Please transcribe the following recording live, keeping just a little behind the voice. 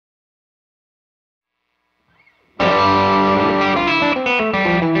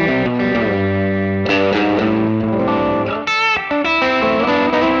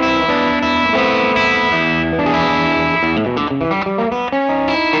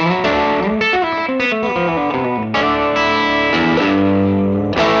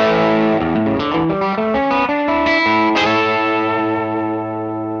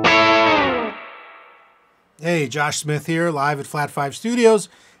Josh Smith here, live at Flat 5 Studios.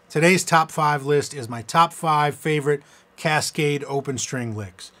 Today's top 5 list is my top 5 favorite Cascade open string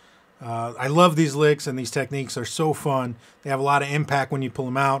licks. I love these licks, and these techniques are so fun. They have a lot of impact when you pull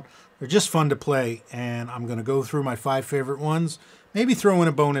them out. They're just fun to play, and I'm going to go through my 5 favorite ones, maybe throw in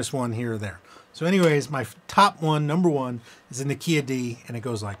a bonus one here or there. So anyways, my top one, number 1, is in the key of D, and it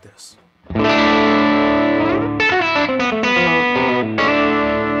goes like this.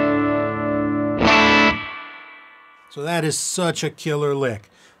 So that is such a killer lick.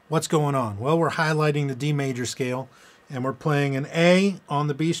 What's going on? Well, we're highlighting the D major scale, and we're playing an A on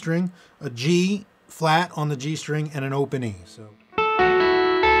the B string, a G flat on the G string, and an open E. So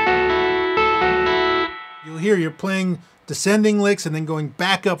you'll hear you're playing descending licks and then going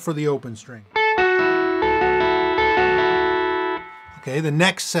back up for the open string. Okay, the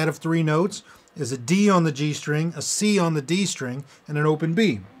next set of 3 notes is a D on the G string, a C on the D string, and an open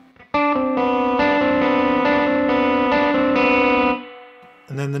B.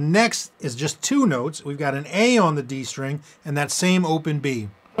 And then the next is just 2 notes. We've got an A on the D string and that same open B.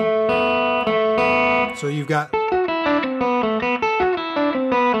 So you've got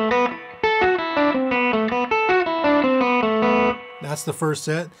that's the first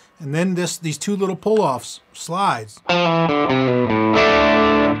set. And then these 2 little pull-offs, slides.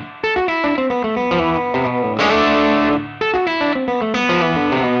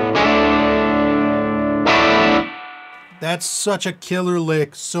 That's such a killer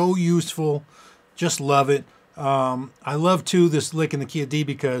lick, so useful, just love it. I love too this lick in the key of D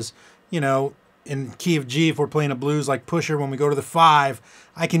because, you know, in key of G, if we're playing a blues like Pusher, when we go to the 5,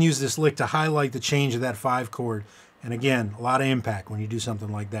 I can use this lick to highlight the change of that 5 chord. And again, a lot of impact when you do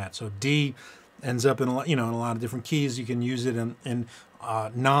something like that. So D ends up in a lot, in a lot of different keys. You can use it in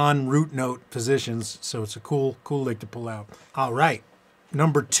non-root note positions. So it's a cool lick to pull out. All right.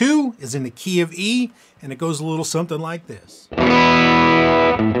 Number 2 is in the key of E, and it goes a little something like this. You've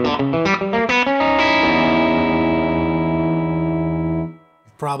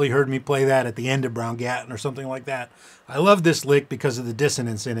probably heard me play that at the end of Brown Gatton or something like that. I love this lick because of the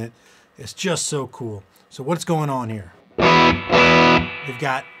dissonance in it. It's just so cool. So what's going on here? We've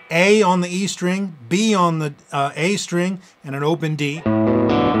got A on the E string, B on the A string, and an open D.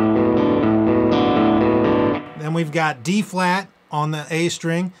 Then we've got D flat on the A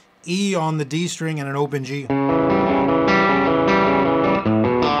string, E on the D string, and an open G. Then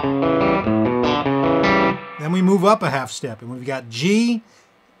we move up a half step, and we've got G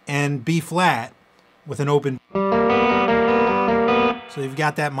and B flat with an open. So you've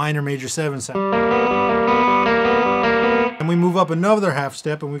got that minor major 7 sound. And we move up another half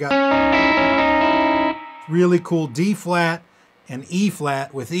step, and we got really cool D flat and E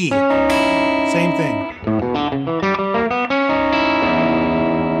flat with E. Same thing.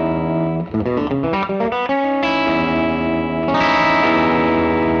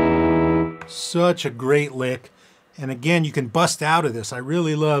 Such a great lick. And again, you can bust out of this. I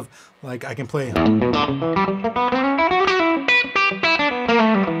really love, like, I can play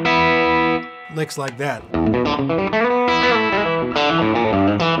licks like that.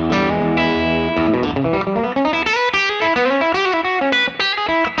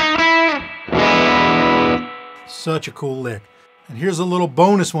 Such a cool lick. And here's a little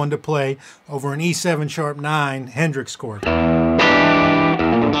bonus one to play over an E7 sharp 9 Hendrix chord. Kind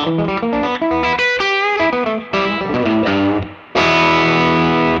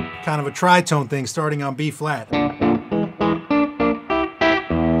of a tritone thing starting on B flat.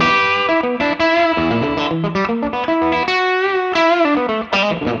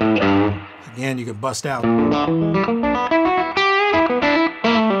 Again, you can bust out.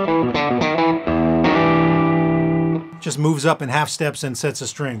 Just moves up in half steps and sets of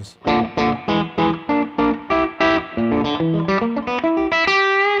strings.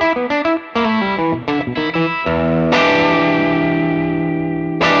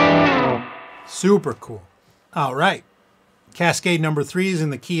 Super cool. All right. Cascade number 3 is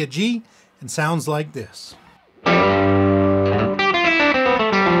in the key of G and sounds like this. Now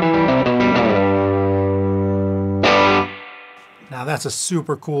that's a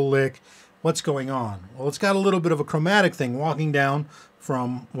super cool lick. What's going on? Well, it's got a little bit of a chromatic thing, walking down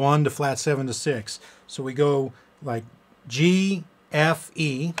from 1 to flat 7 to 6. So we go like G, F,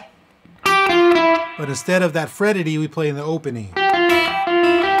 E, but instead of that fretted E, we play in the open E.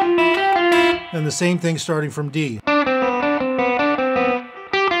 And the same thing starting from D.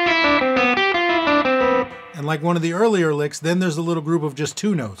 And like one of the earlier licks, then there's a little group of just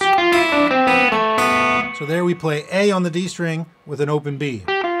 2 notes. So there we play A on the D string with an open B.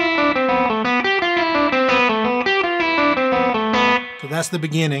 So that's the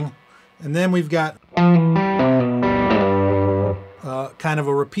beginning. And then we've got kind of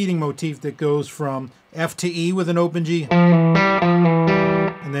a repeating motif that goes from F to E with an open G,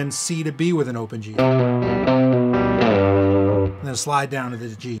 and then C to B with an open G, and then slide down to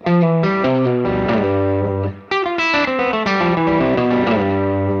the G.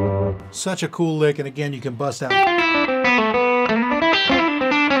 Such a cool lick, and again, you can bust out.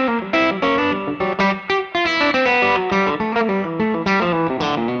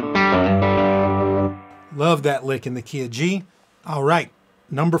 Love that lick in the key of G. All right,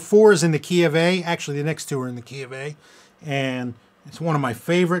 number 4 is in the key of A. Actually, the next two are in the key of A, and it's one of my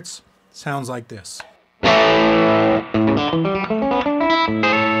favorites. It sounds like this.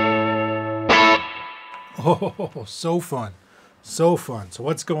 Oh, so fun. So fun. So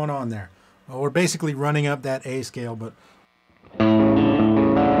what's going on there? Well, we're basically running up that A scale, but...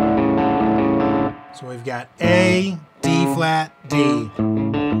 So we've got A, D flat, D.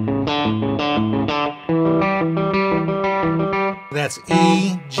 That's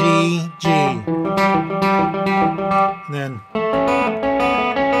E, G, G. And then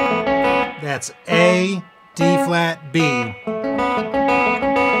that's A, D flat, B.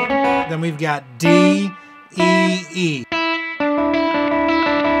 Then we've got D, E, E.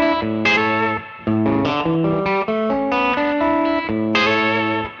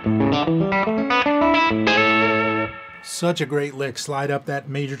 Such a great lick. Slide up that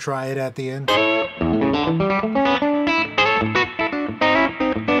major triad at the end.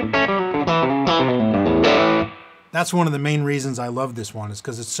 That's one of the main reasons I love this one, is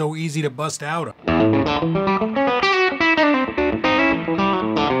because it's so easy to bust out of.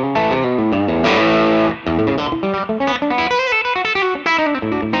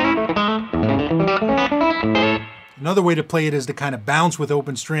 Another way to play it is to kind of bounce with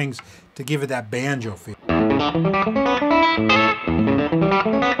open strings to give it that banjo feel.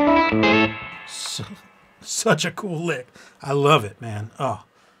 Such a cool lick. I love it, man. Oh.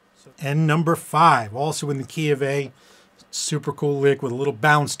 And number 5, also in the key of A. Super cool lick with a little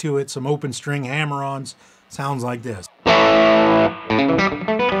bounce to it, some open string hammer-ons. Sounds like this.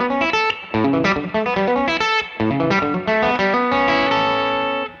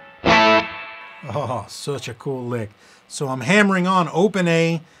 Oh, such a cool lick. So I'm hammering on open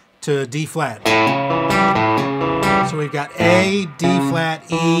A to D flat. So we've got A, D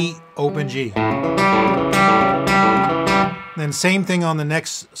flat, E, open G. Then same thing on the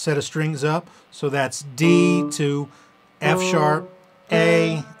next set of strings up. So that's D to F sharp,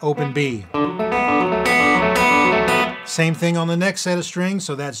 A, open B. Same thing on the next set of strings.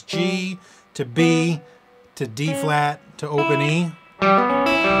 So that's G to B to D flat to open E.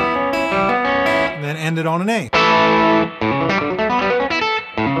 And then end it on an A.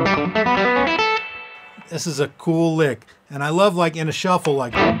 This is a cool lick. And I love, like, in a shuffle,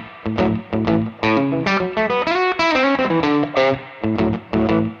 like...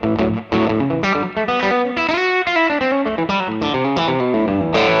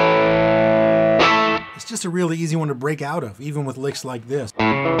 It's just a really easy one to break out of, even with licks like this.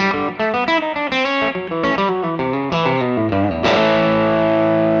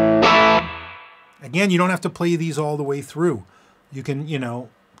 Again, you don't have to play these all the way through. You can, you know,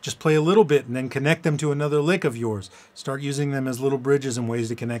 just play a little bit and then connect them to another lick of yours. Start using them as little bridges and ways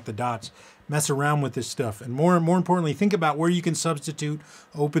to connect the dots. Mess around with this stuff. And more importantly, think about where you can substitute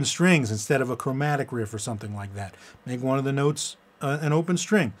open strings instead of a chromatic riff or something like that. Make one of the notes an open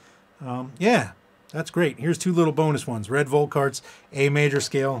string. Yeah, that's great. Here's 2 little bonus ones. Red Volkart's A major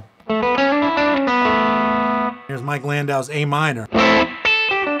scale. Here's Mike Landau's A minor.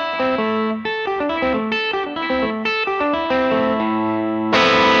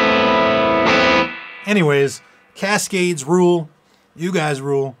 Anyways, Cascades rule. You guys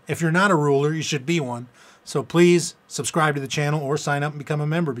rule. If you're not a ruler, you should be one. So please subscribe to the channel or sign up and become a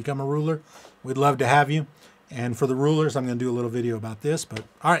member, become a ruler. We'd love to have you. And for the rulers, I'm going to do a little video about this. But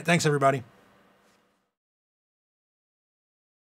all right, thanks everybody.